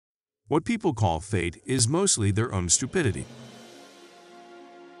What people call fate is mostly their own stupidity.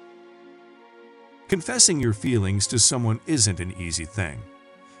 Confessing your feelings to someone isn't an easy thing.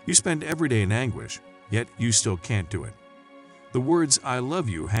 You spend every day in anguish, yet you still can't do it. The words "I love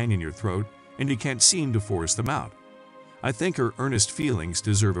you" hang in your throat, and you can't seem to force them out. I think her earnest feelings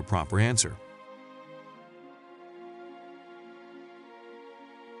deserve a proper answer.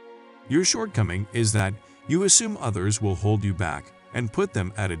 Your shortcoming is that you assume others will hold you back and put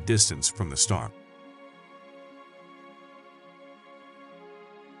them at a distance from the start.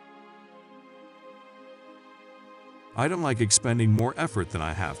 I don't like expending more effort than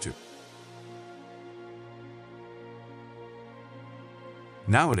I have to.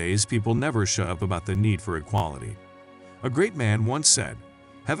 Nowadays, people never shut up about the need for equality. A great man once said,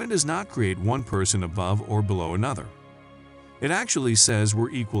 "Heaven does not create one person above or below another. It actually says we're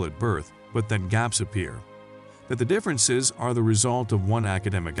equal at birth, but then gaps appear, that the differences are the result of one's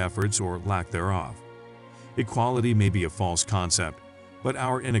academic efforts or lack thereof. Equality may be a false concept, but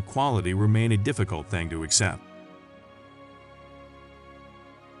our inequality remains a difficult thing to accept."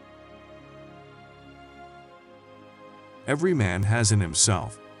 Every man has in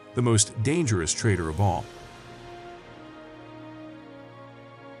himself the most dangerous traitor of all.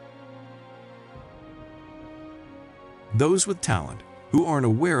 Those with talent who aren't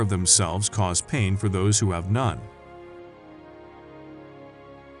aware of themselves cause pain for those who have none.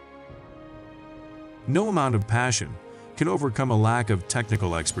 No amount of passion can overcome a lack of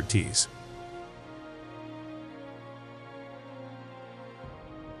technical expertise.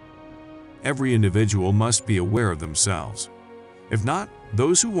 Every individual must be aware of themselves. If not,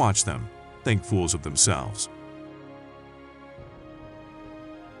 those who watch them think fools of themselves.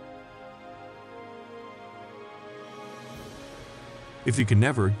 If you can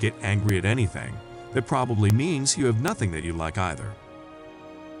never get angry at anything, that probably means you have nothing that you like either.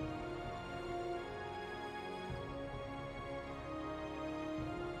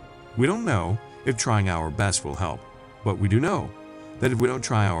 We don't know if trying our best will help, but we do know that if we don't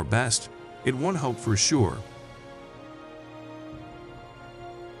try our best, it won't help for sure.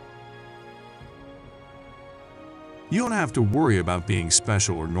 You don't have to worry about being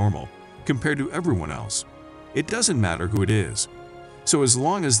special or normal compared to everyone else. It doesn't matter who it is. So as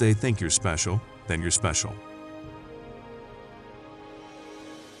long as they think you're special, then you're special.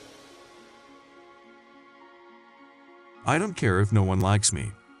 I don't care if no one likes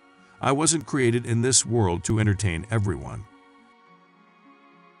me. I wasn't created in this world to entertain everyone.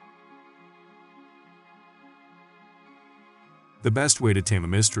 The best way to tame a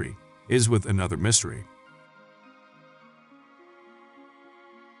mystery is with another mystery.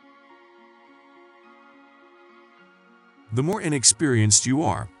 The more inexperienced you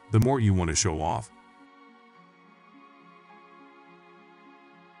are, the more you want to show off.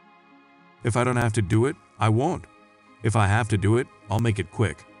 If I don't have to do it, I won't. If I have to do it, I'll make it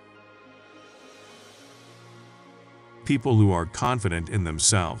quick. People who are confident in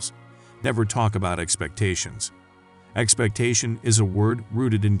themselves never talk about expectations. Expectation is a word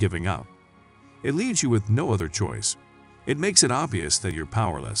rooted in giving up. It leaves you with no other choice. It makes it obvious that you're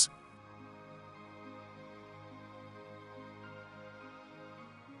powerless.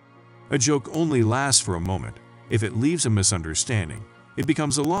 A joke only lasts for a moment. If it leaves a misunderstanding, it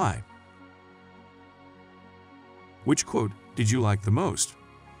becomes a lie. Which quote did you like the most?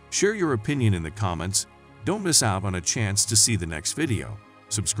 Share your opinion in the comments. Don't miss out on a chance to see the next video.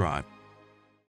 Subscribe.